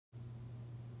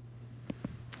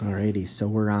Alrighty, so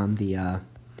we're on the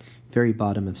very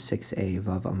bottom of 6a,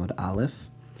 Vav Amud Aleph.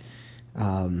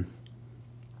 And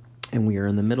we are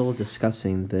in the middle of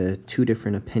discussing the two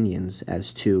different opinions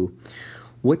as to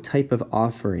what type of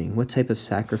offering, what type of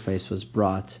sacrifice was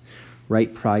brought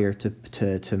right prior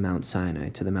to Mount Sinai,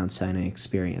 to the Mount Sinai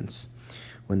experience,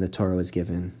 when the Torah was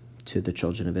given to the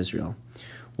children of Israel.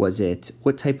 Was it,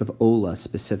 what type of olah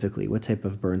specifically, what type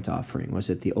of burnt offering? Was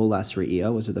it the olas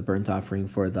re'iyah, was it the burnt offering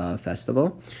for the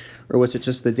festival? Or was it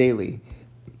just the daily,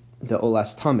 the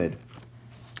olas tamid,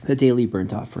 the daily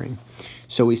burnt offering?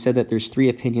 So we said that there's three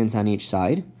opinions on each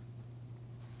side.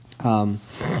 We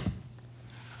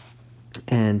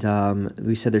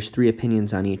said there's three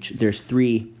opinions on each,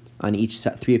 three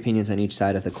opinions on each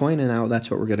side of the coin, and now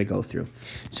that's what we're going to go through.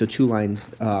 So two lines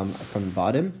from the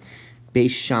bottom.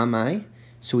 Beis Shammai.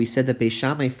 So we said that Beis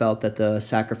Shammai felt that the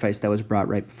sacrifice that was brought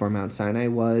right before Mount Sinai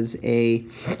was a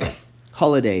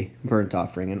holiday burnt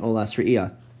offering, an olas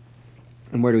re'iyah.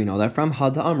 And where do we know that from?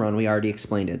 Had Amran, we already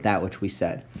explained it, that which we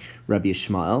said. Rabbi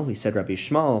Yishmael, we said Rabbi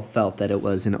Yishmael felt that it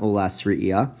was an olas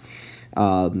re'iyah,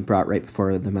 brought right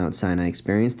before the Mount Sinai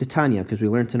experience. Titania, because we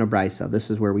learned in a brisa, this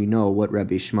is where we know what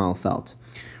Rabbi Yishmael felt.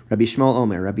 Rabbi Yishmael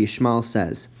Omer, Rabbi Yishmael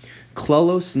says,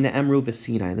 Klolos ne'emru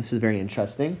v'Sinai. This is very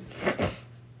interesting.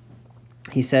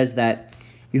 He says that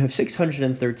you have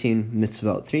 613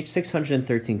 mitzvot,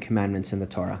 613 commandments in the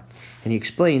Torah. And he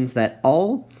explains that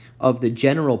all of the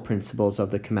general principles of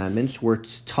the commandments were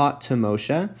taught to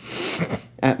Moshe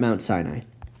at Mount Sinai.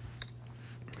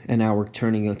 And now we're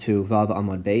turning to Vav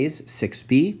Amud Beis,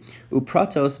 6b,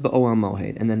 Upratos ba'Ohel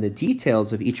Moed. And then the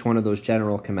details of each one of those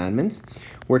general commandments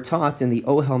were taught in the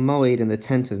Ohel Moed, in the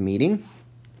tent of meeting.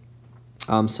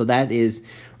 So that is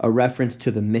a reference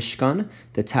to the Mishkan,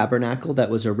 the tabernacle that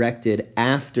was erected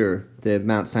after the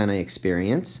Mount Sinai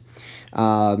experience.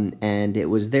 And it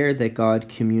was there that God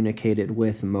communicated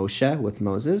with Moshe, with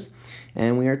Moses.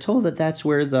 And we are told that that's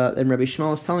where and Rabbi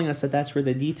Yishmael is telling us that that's where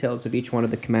the details of each one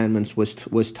of the commandments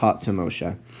was taught to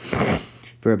Moshe.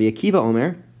 For Rabbi Akiva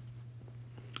Omer,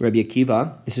 Rabbi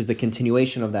Akiva, this is the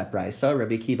continuation of that brisa.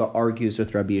 Rabbi Akiva argues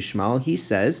with Rabbi Yishmael. He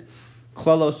says,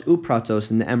 Klalos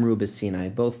upratos ne'emru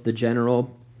b'Sinai, both the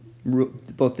general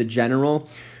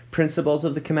principles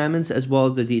of the commandments as well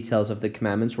as the details of the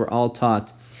commandments were all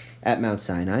taught at Mount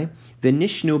Sinai.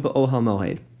 V'nishnu ba'Ohel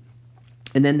Moed,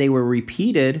 and then they were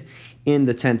repeated in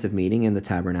the tent of meeting, in the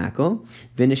tabernacle.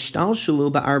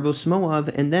 V'nishtalshelu ba'arvos Moav,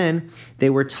 and then they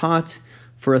were taught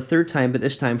for a third time, but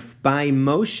this time by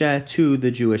Moshe to the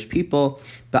Jewish people,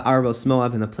 ba'arvos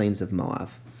Moav, in the plains of Moab.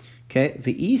 Okay,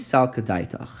 v'i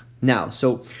salkadaitach. Now,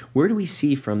 so where do we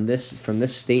see from this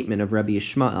statement of Rabbi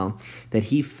Yishmael that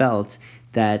he felt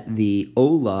that the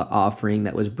olah offering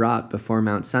that was brought before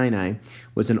Mount Sinai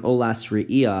was an olas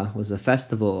re'iyah, was a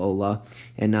festival olah,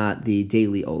 and not the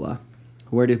daily olah?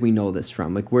 Where did we know this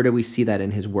from? Like, where do we see that in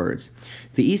his words?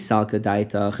 V'i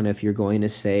salkadaitach, and if you're going to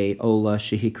say olah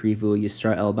shehikrivu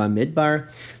Yisrael bamidbar,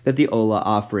 that the olah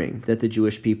offering that the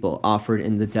Jewish people offered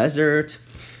in the desert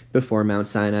before Mount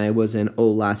Sinai was an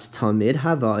olas tamid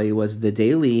havai, was the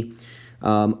daily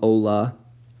olah.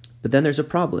 But then there's a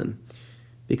problem,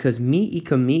 because mi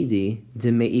ikamidi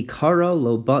de meikara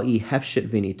lo ba'i hefshet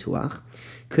vinituach.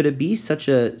 Could it be such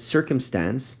a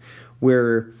circumstance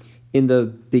where in the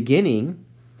beginning,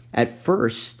 at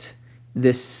first,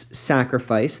 this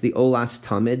sacrifice, the olas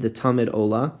tamid, the tamid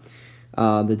olah,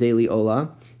 the daily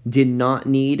olah, did not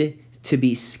need to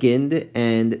be skinned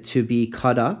and to be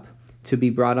cut up, to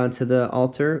be brought onto the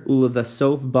altar,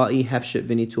 ulevasov ba'i hefshet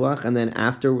vinituach, and then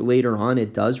later on,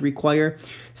 it does require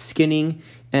skinning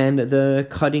and the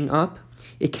cutting up?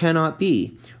 It cannot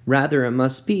be. Rather, it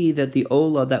must be that the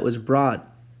olah that was brought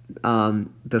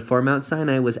before Mount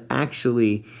Sinai was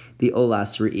actually the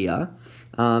olas re'iyah,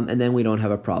 and then we don't have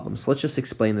a problem. So let's just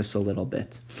explain this a little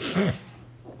bit.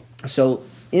 So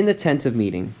in the tent of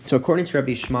meeting, so according to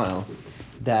Rabbi Yishmael,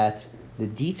 that the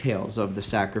details of the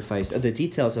sacrifice, the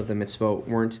details of the mitzvot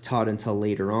weren't taught until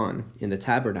later on in the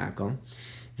tabernacle,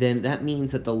 then that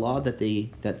means that the law that the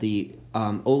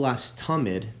olas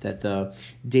tamid, that the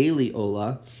daily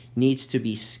olah needs to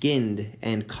be skinned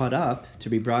and cut up to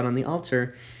be brought on the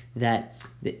altar, that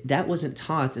wasn't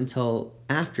taught until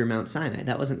after Mount Sinai.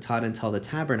 That wasn't taught until the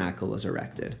tabernacle was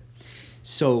erected.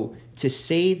 So to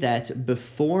say that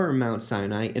before Mount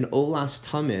Sinai, an olas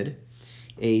tamid,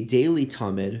 a daily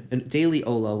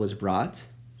olah was brought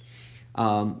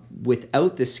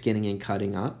without the skinning and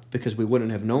cutting up, because we wouldn't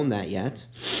have known that yet,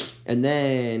 and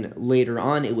then later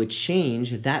on it would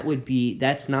change,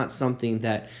 that's not something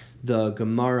that the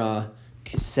Gemara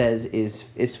says is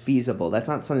feasible. That's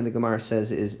not something the Gemara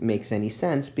says makes any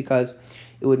sense, because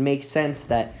it would make sense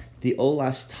that the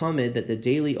Olas Tamid, that the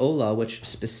daily Olah, which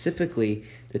specifically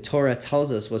the Torah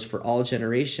tells us was for all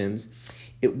generations,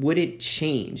 it wouldn't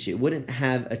change. It wouldn't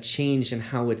have a change in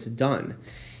how it's done.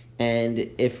 And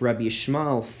if Rabbi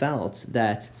Yishmael felt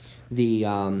that the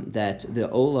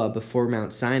Olah before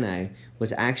Mount Sinai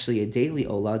was actually a daily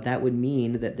Olah, that would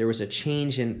mean that there was a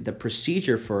change in the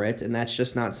procedure for it, and that's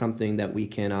just not something that we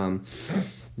can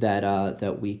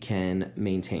that we can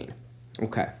maintain.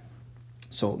 Okay,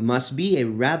 so it must be that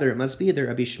Rabbi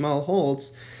Yishmael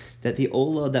holds that the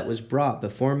Olah that was brought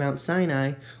before Mount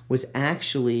Sinai was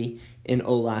actually an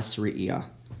Olas Re'iyah.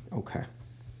 Okay.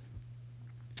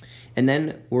 And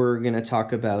then we're going to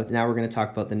talk about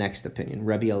the next opinion,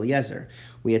 Rabbi Eliezer.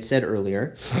 We had said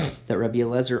earlier that Rabbi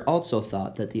Eliezer also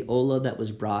thought that the Olah that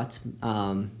was brought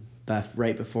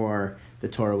right before the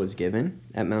Torah was given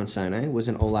at Mount Sinai was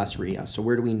an Olas Re'iyah. So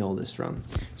where do we know this from?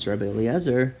 So Rabbi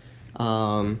Eliezer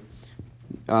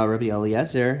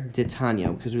did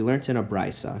Tanya, because we learned in a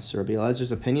Brisa. So Rabbi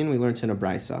Eliezer's opinion, we learned in a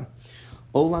Brisa.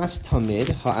 Olas Tamid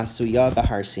ha'asuya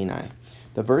b'Har Sinai.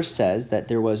 The verse says that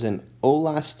there was an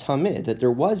Olas Tamid, that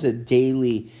there was a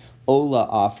daily Olah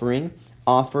offering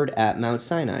offered at Mount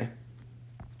Sinai.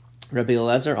 Rabbi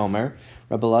Eliezer Omer,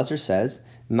 Rabbi Eliezer says,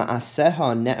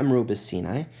 Ma'aseha ne'emru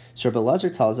b'Sinai. So Rabbi Eliezer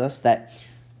tells us that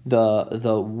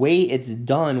the way it's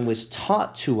done was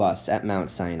taught to us at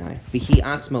Mount Sinai. V'hi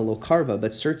atzma lo karva,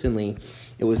 but certainly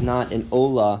it was not an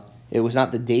Olah, it was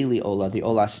not the daily Olah, the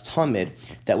Olas Tamid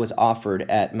that was offered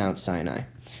at Mount Sinai.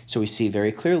 So we see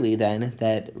very clearly then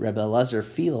that Rabbi Eliezer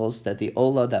feels that the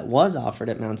Olah that was offered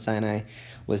at Mount Sinai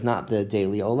was not the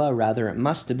daily Olah, rather it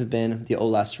must have been the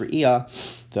Olas Re'iyah,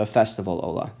 the festival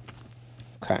Olah.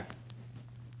 Okay.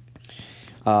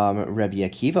 Rabbi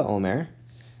Akiva Omer,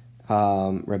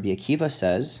 Rabbi Akiva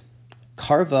says,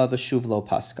 Karva v'shuv lo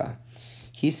paska.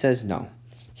 He says no.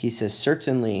 He says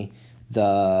certainly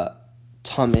the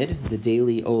Tamid, the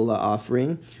daily Olah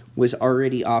offering, was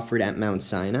already offered at Mount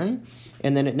Sinai,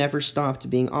 and then it never stopped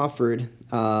being offered,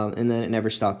 Ela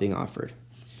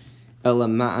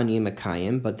ma'ani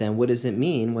makayim, but then what does it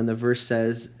mean when the verse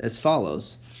says as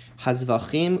follows,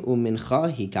 Hazvachim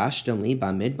u'mincha higashtem li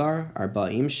ba'midbar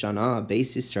arba'im shana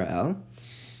beis Yisrael.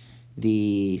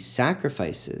 The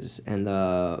sacrifices and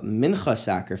the mincha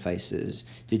sacrifices,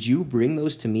 did you bring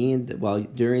those to me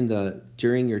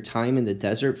during your time in the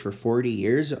desert for 40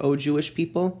 years, O Jewish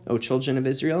people, O children of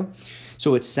Israel?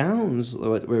 So it sounds,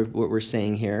 what we're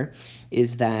saying here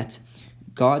is that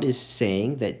God is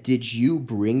saying that, did you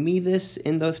bring me this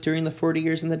during the 40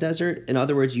 years in the desert? In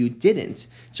other words, you didn't.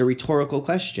 It's a rhetorical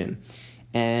question.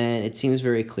 And it seems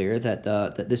very clear that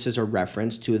this is a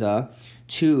reference to the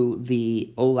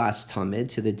Olas Tamid,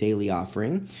 to the daily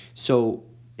offering. So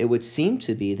it would seem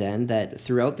to be then that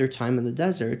throughout their time in the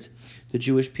desert, the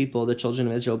Jewish people, the children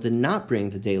of Israel, did not bring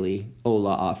the daily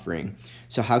Olah offering.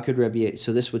 So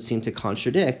so this would seem to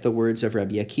contradict the words of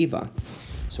Rabbi Akiva.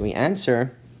 So we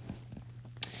answer,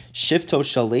 Shivto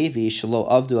Shalevi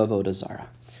Shalo Avdu Avodah Zara.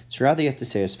 So rather you have to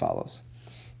say as follows.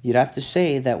 You'd have to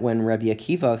say that when Rabbi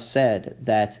Akiva said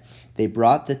that they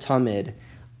brought the Tamid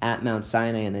at Mount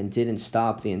Sinai and then didn't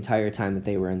stop the entire time that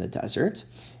they were in the desert,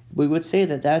 we would say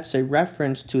that that's a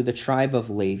reference to the tribe of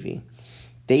Levi.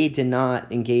 They did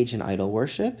not engage in idol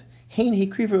worship.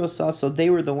 So they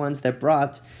were the ones that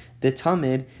brought the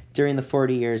Tamid during the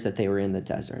 40 years that they were in the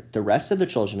desert. The rest of the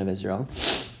children of Israel,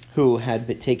 who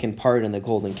had taken part in the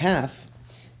golden calf,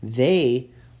 they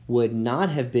would not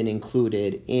have been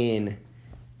included in,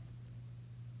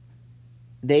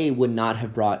 they would not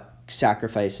have brought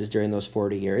sacrifices during those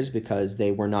 40 years because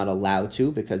they were not allowed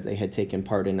to, because they had taken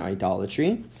part in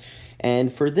idolatry.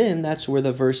 And for them, that's where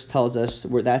the verse tells us,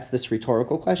 where that's this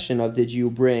rhetorical question of, did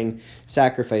you bring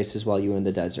sacrifices while you were in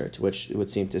the desert? Which would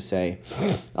seem to say,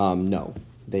 no,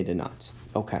 they did not.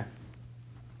 Okay.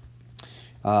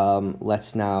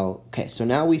 So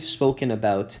now we've spoken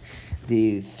about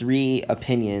the three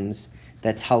opinions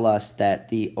that tell us that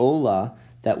the Olah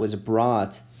that was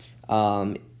brought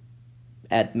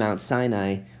at Mount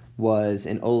Sinai was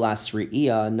an Olas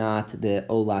Re'iyah, not the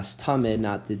Olas Tamid,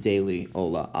 not the daily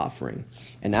Olah offering.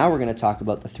 And now we're going to talk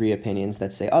about the three opinions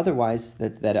that say otherwise,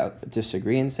 that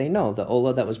disagree and say no, the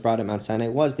Olah that was brought at Mount Sinai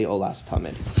was the Olas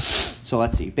Tamid. So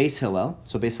let's see, Beis Hillel.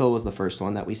 So Beis Hillel was the first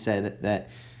one that we said that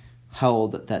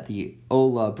held that the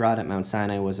Olah brought at Mount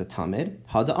Sinai was a Tamid.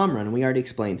 Hada Amran, and we already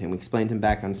explained him. We explained him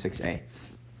back on 6a.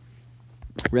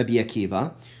 Rabbi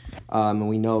Akiva, and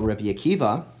we know Rabbi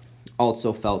Akiva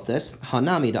also felt this.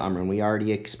 Hanami da Amran, we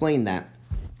already explained that.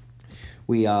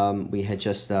 We had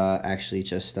just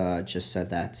said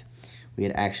that. We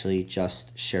had actually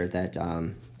just shared that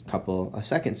a couple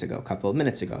of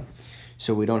minutes ago.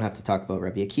 So we don't have to talk about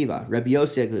Rabbi Akiva. Rabbi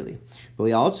Yossi Aglili. But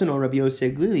we also know Rabbi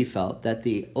Yossi Aglili felt that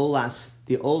the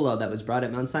Ola that was brought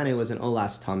at Mount Sinai was an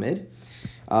Olas Tamid.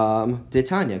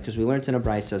 Detanya, because we learned in a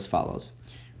brayso as follows.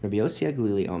 Rabbi Yossi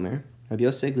Aglili Omer. Rabbi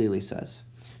Yossi Aglili says,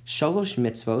 Shalosh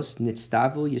mitzvos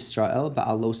nitztavu Yisrael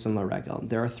ba'alosim laregel.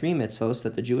 There are 3 mitzvos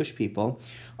that the Jewish people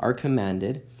are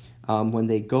commanded when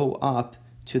they go up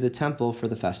to the temple for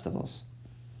the festivals.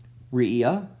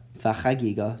 Re'iyah,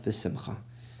 v'chagiga, v'simcha.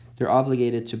 They're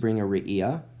obligated to bring a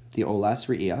re'iyah, the olas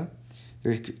re'iyah.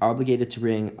 They're obligated to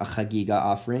bring a chagiga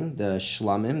offering, the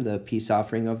shlamim, the peace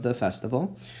offering of the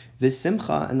festival.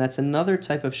 V'simcha, and that's another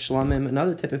type of shlamim,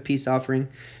 another type of peace offering.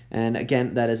 And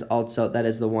again, that is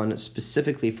the one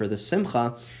specifically for the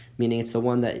simcha, meaning it's the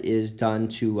one that is done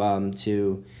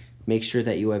to make sure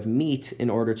that you have meat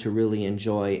in order to really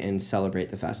enjoy and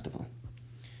celebrate the festival.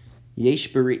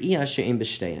 Yesh b're'iyah she'em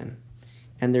b'shteyan.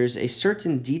 And there's a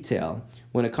certain detail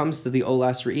when it comes to the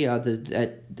olas re'iyah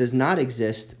that does not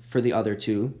exist for the other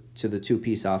two, to the 2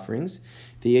 peace offerings.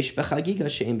 V'yesh b'chagiga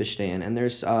she'em b'shteyan. And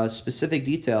there's a specific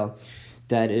detail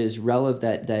that is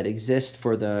relevant that exists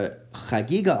for the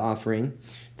chagiga offering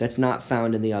that's not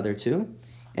found in the other 2.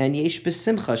 And yesh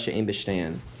b'simcha she'em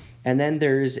b'shteyan. And then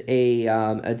there's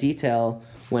a detail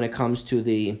when it comes to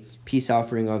the peace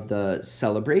offering of the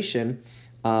celebration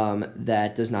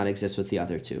that does not exist with the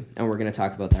other 2. And we're going to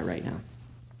talk about that right now.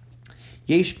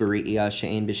 Yesh b're'iyah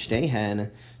she'en b'shtehen.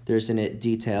 There's a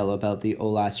detail about the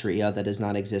olas re'iyah that does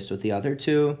not exist with the other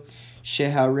 2.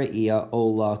 Sheha re'iyah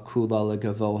ola kula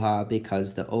legavoha,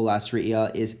 because the olas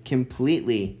re'iyah is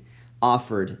completely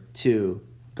offered to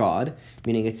God,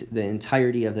 meaning it's the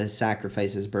entirety of the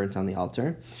sacrifice is burnt on the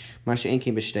altar. Masha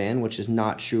enkim b'shtein, which is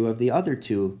not true of the other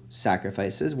 2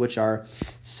 sacrifices, which are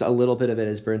a little bit of it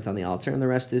is burnt on the altar, and the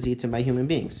rest is eaten by human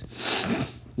beings.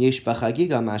 Yesh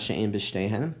b'chagiga masha en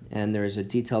b'shtehen, and there is a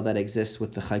detail that exists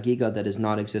with the chagiga that does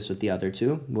not exist with the other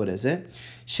 2. What is it?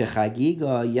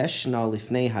 Shechagiga yeshna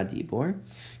lifnei hadibor,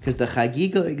 because the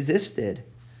chagiga existed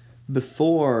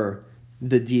before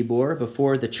the dibor,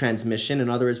 before the transmission, in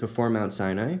other words, before Mount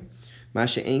Sinai.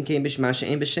 Masha ein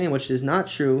b'shem, which is not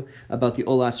true about the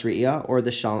olas re'iyah or the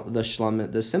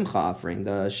shlam, the simcha offering,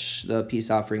 the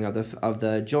peace offering of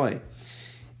the joy.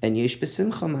 And yesh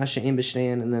b'simcha masha ein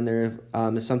b'shem, and then there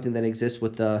is something that exists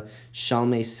with the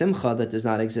shalmei simcha that does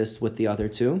not exist with the other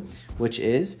 2, which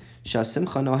is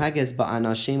shasimcha nohages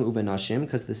ba'anashim u'benashim,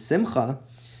 because the simcha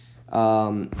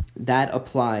that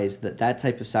applies, that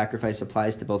type of sacrifice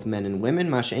applies to both men and women,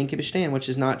 masha ein kibishtain, which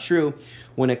is not true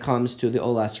when it comes to the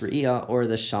olas re'iyah or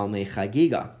the shalmei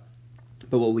chagiga.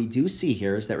 But what we do see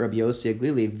here is that Rabbi Yossi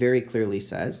Aglili very clearly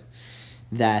says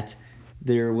that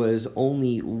there was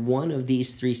only one of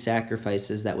these 3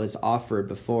 sacrifices that was offered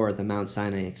before the Mount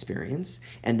Sinai experience,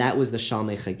 and that was the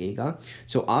shalmei chagiga.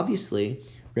 So obviously,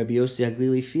 Rabbi Yossi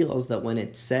Aglili feels that when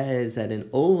it says that an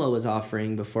Ola was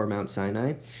offering before Mount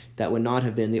Sinai, that would not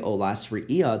have been the Olas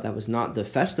Re'iyah, that was not the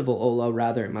festival Ola,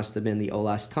 rather it must have been the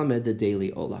Olas Tamid, the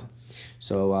daily Ola.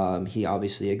 So he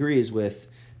obviously agrees with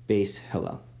Beis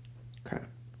Hillel. Okay.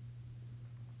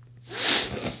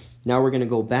 Now we're going to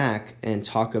go back and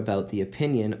talk about the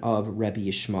opinion of Rabbi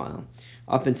Yishmael.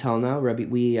 Up until now,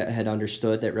 we had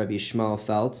understood that Rabbi Yishmael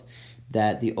felt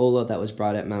that the Ola that was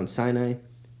brought at Mount Sinai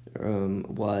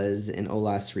was an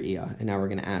olas re'iyah, and now we're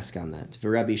going to ask on that. For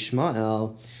Rabbi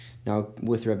Yishmael, now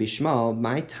with Rabbi Yishmael,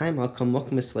 my time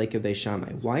kamukmis like a Beis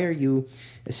Shammai. Why are you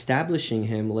establishing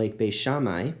him like Beis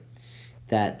Shammai,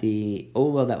 that the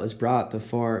ola that was brought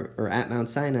before or at Mount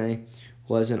Sinai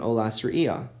was an olas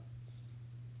re'iyah?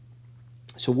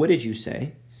 So what did you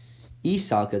say?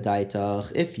 Isal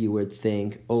kadaitach, if you would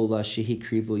think ola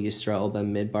shehikrivu Yisrael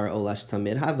b'midbar olas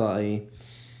tamid havai.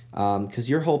 Because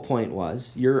your whole point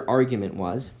was, your argument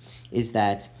is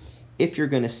that if you're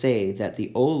going to say that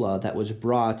the Ola that was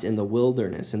brought in the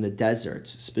wilderness, in the desert,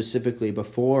 specifically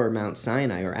before Mount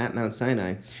Sinai or at Mount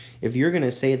Sinai, if you're going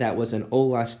to say that was an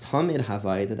Olas Tamid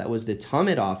Havai, that was the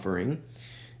Tamid offering,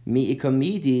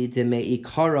 mi'ikamidi de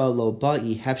me'ikara lo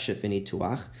ba'i hefshet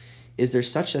v'nituach, is there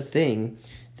such a thing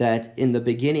that in the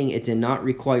beginning it did not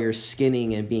require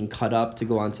skinning and being cut up to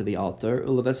go onto the altar,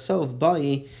 ulevasov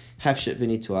ba'i hefshet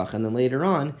v'nituach, and then later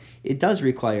on it does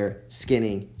require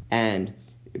skinning and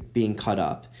being cut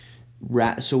up.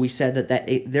 So we said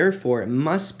therefore it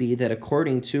must be that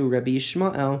according to Rabbi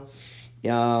Yishmael,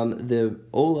 the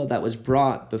Ola that was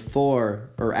brought before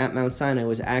or at Mount Sinai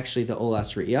was actually the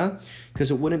Olas Re'iyah,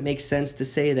 because it wouldn't make sense to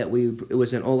say that it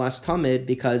was an Olas Tamid,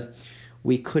 because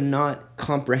we could not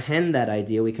comprehend that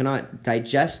idea, we cannot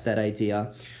digest that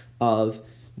idea of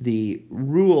the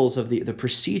rules of the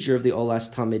procedure of the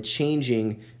Olas Tamid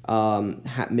changing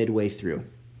midway through.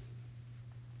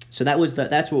 So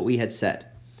that's what we had said.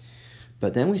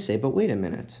 But then we say, but wait a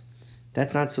minute.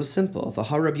 That's not so simple.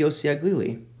 V'ha Rabbi Yossi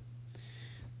Aglili.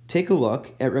 Take a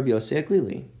look at Rabbi Yossi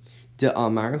Aglili. De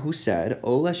Amar, who said,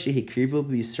 Ola shehikrivu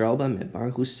b'Yisrael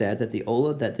b'midbar, who said that the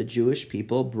Ola that the Jewish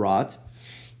people brought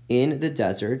in the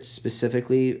desert,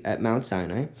 specifically at Mount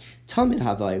Sinai, Tamid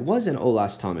Havai, was an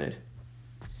Olas Tamid.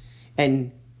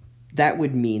 And that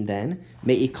would mean then,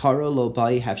 Me'ikara lo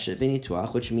bai hefshet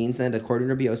v'nituach, which means that according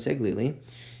to Rabbi Yossi Aglili,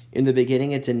 in the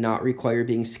beginning it did not require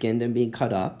being skinned and being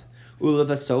cut up.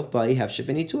 Ulevasof bai hefshet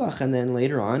v'nituach, and then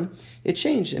later on it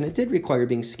changed and it did require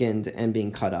being skinned and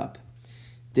being cut up.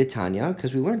 Ditanya,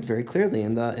 because we learned very clearly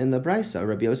in the Brisa,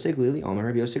 Rabbi Yossi Aglili,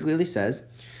 Rabbi Yossi Aglili says,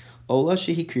 Ola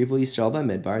shehikrivu Yisrael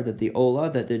b'midbar, that the Ola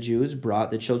that the Jews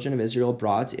brought, the children of Israel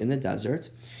brought in the desert,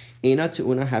 Eina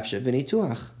te'una hefshet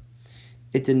v'nituach.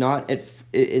 It did not,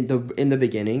 in the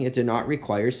beginning, it did not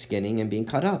require skinning and being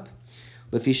cut up.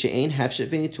 Lefi she'ein hefshet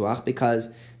v'nituach, because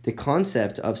the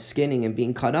concept of skinning and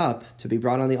being cut up to be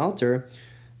brought on the altar,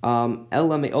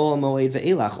 ella me'ol moed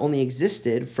ve'elach, only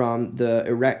existed from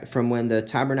when the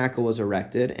tabernacle was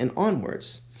erected and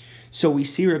onwards. So we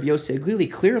see Rabbi Yossi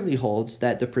Aglili clearly holds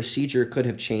that the procedure could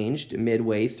have changed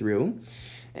midway through.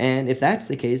 And if that's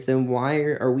the case, then why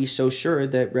are we so sure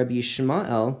that Rabbi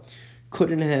Yishmael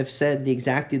couldn't have said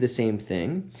exactly the same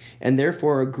thing, and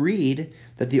therefore agreed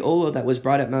that the Ola that was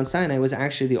brought at Mount Sinai was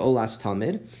actually the Olas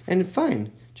Tamid? And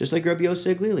fine, just like Rabbi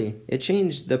Yossi Aglili, it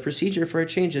changed, the procedure for it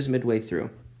changes midway through.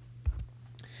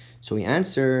 So we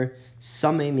answer,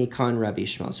 Sameh Mikan Rabbi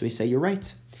Yishmael. So we say, you're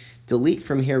right. Delete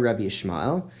from here Rabbi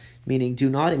Yishmael, meaning do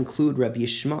not include Rabbi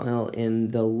Yishmael in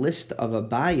the list of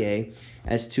Abaye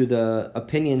as to the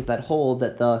opinions that hold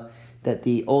that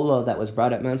the Ola that was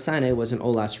brought at Mount Sinai was an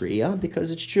Olas Re'iyah, because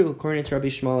it's true, according to Rabbi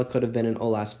Yishmael, it could have been an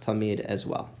Olas Tamid as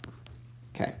well.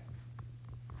 Okay.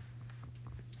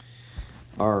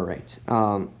 All right.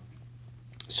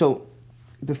 So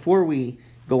before we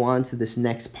go on to this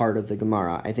next part of the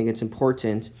Gemara, I think it's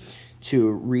important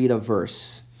to read a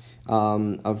verse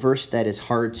that is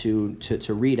hard to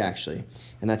read, actually,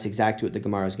 and that's exactly what the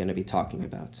Gemara is going to be talking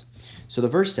about. So the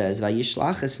verse says,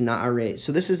 Vayishlach es na'arei.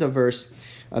 So this is a verse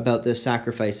about the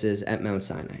sacrifices at Mount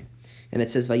Sinai, and it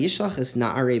says, Vayishlach es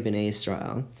na'arei b'nei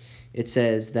Yisrael. It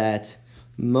says that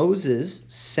Moses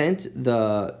sent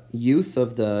the youth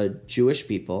of the Jewish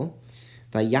people,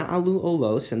 Vaya'alu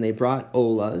olos, and they brought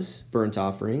olas, burnt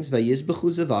offerings,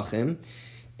 Vayizbechu zevachim,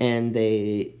 and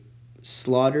they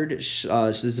slaughtered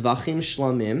zvachim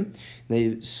shlamim.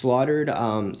 They slaughtered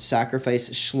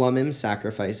shlamim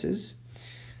sacrifices.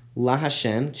 La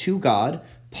Hashem, to God.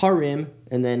 Parim,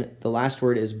 and then the last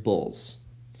word is bulls.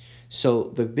 So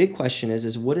the big question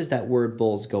is what is that word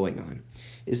bulls going on?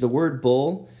 Is the word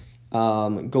bull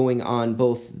going on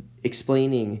both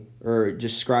explaining or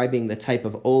describing the type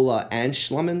of ola and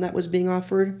shlamim that was being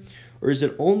offered? Or is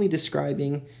it only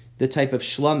describing the type of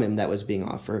shlamim that was being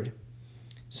offered?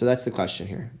 So that's the question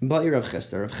here. Rav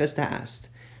Chisda asked,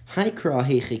 Haikra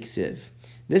heichiksiv.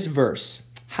 This verse,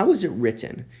 how is it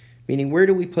written? Meaning, where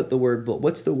do we put the word bull?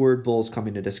 What's the word bulls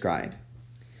coming to describe?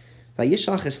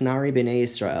 Vayishlach es na'arei b'nei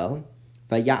Yisrael,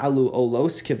 vaya'alu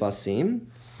olos kivasim,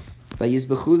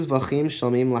 vayizbechu zvachim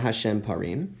shlamim laHashem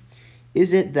parim.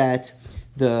 Is it that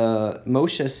the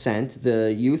Moshe sent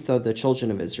the youth of the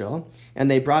children of Israel, and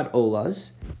they brought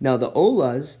olas? Now the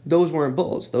olas, those weren't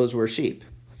bulls, those were sheep.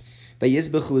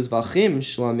 Vayizbechu zvachim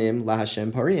shlamim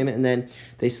laHashem parim, and then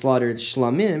they slaughtered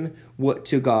shlamim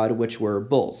to God, which were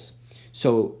bulls.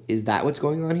 So is that what's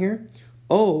going on here?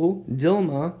 Oh,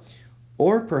 Dilma,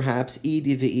 or perhaps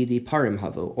Idi v'Idi parim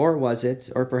havu, or was it,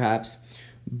 or perhaps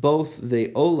both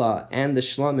the Ola and the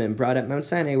Shlamim brought at Mount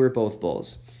Sinai were both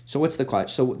bulls. So what's the question?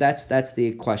 So that's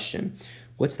the question.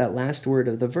 What's that last word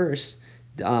of the verse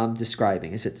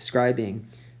describing? Is it describing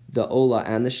the Ola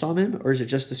and the Shlamim, or is it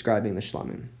just describing the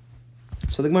Shlamim?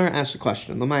 So the Gemara asks the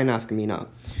question, L'may nafkamina,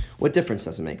 what difference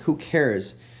does it make? Who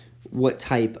cares what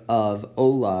type of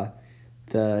Ola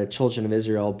the children of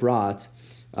Israel brought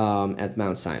at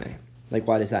Mount Sinai? Like,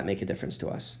 why does that make a difference to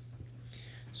us?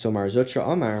 So Mar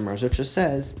Zutra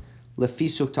says,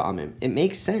 Lefisuk ta'amim. It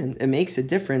makes sense. It makes a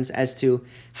difference as to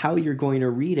how you're going to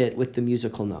read it with the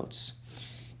musical notes.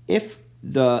 If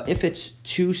it's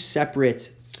two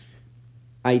separate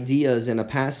ideas in a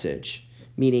passage,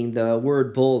 meaning the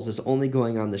word bulls is only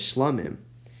going on the shlamim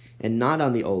and not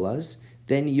on the olas,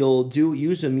 then you'll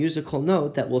use a musical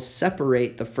note that will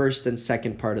separate the first and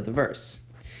second part of the verse.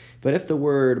 But if the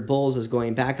word bulls is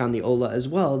going back on the ola as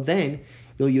well, then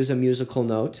you'll use a musical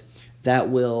note that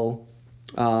will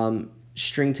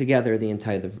string together the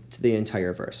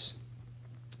entire verse.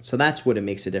 So that's what it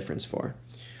makes a difference for.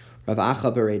 Rav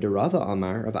Acha Berei de Rava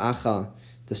Amar, Rav Acha,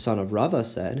 the son of Rava,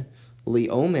 said, Li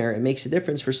Omer, it makes a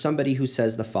difference for somebody who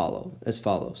says as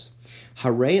follows.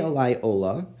 Harei alai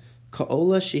ola,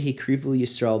 ka'ola shehikrivu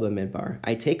Yisrael b'midbar.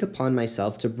 I take upon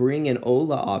myself to bring an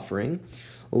ola offering,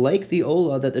 like the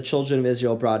ola that the children of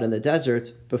Israel brought in the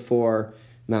desert before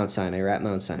Mount Sinai, or at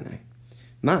Mount Sinai.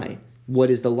 What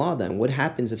is the law then? What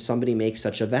happens if somebody makes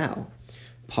such a vow?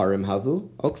 Parim havu,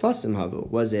 o kvasim havu.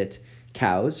 Was it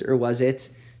cows or was it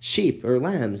sheep or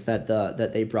lambs that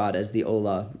they brought as the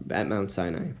ola at Mount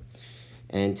Sinai?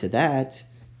 And to that,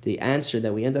 the answer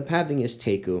that we end up having is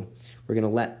teku. We're going to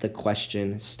let the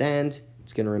question stand.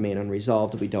 It's going to remain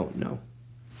unresolved. We don't know.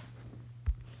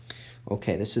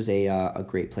 Okay, this is a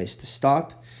great place to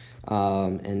stop.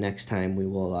 And next time we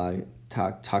will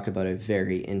talk about a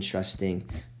very interesting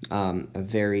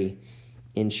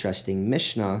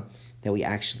Mishnah that we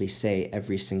actually say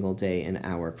every single day in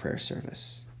our prayer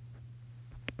service.